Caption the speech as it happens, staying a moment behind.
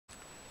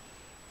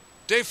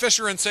Dave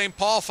Fisher in St.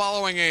 Paul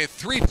following a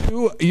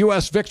 3-2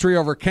 U.S. victory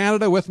over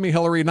Canada. With me,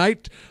 Hilary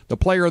Knight, the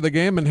player of the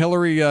game. And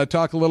Hilary,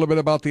 talk a little bit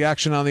about the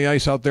action on the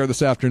ice out there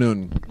this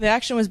afternoon. The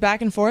action was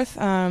back and forth.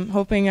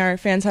 Hoping our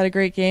fans had a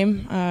great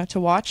game to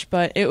watch,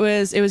 but it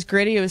was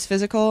gritty, it was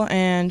physical,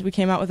 and we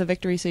came out with a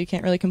victory, so you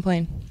can't really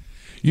complain.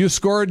 You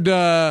scored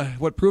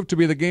what proved to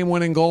be the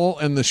game-winning goal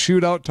in the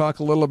shootout. Talk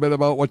a little bit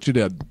about what you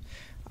did.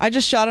 I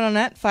just shot it on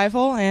net,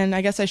 5-hole, and I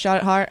guess I shot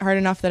it hard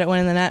enough that it went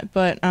in the net.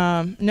 But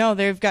no,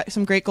 they've got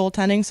some great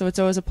goaltending, so it's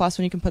always a plus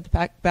when you can put the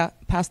puck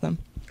past them.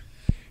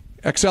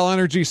 Xcel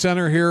Energy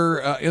Center here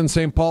in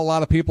St. Paul. A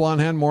lot of people on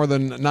hand, more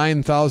than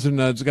 9,000.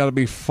 It's got to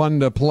be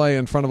fun to play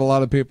in front of a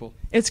lot of people.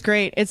 It's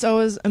great. It's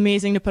always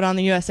amazing to put on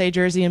the USA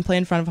jersey and play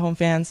in front of home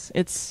fans.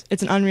 It's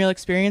an unreal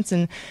experience,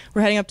 and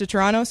we're heading up to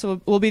Toronto,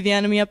 so we'll be the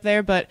enemy up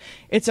there, but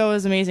it's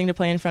always amazing to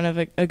play in front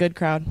of a good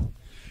crowd.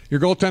 Your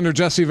goaltender,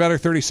 Jessie Vetter,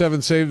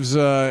 37 saves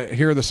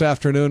here this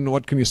afternoon.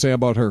 What can you say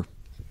about her?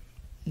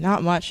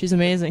 Not much. She's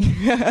amazing.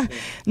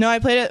 No, I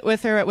played it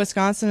with her at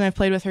Wisconsin. I've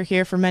played with her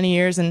here for many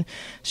years, and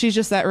she's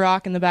just that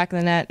rock in the back of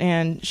the net,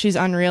 and she's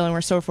unreal, and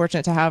we're so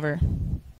fortunate to have her.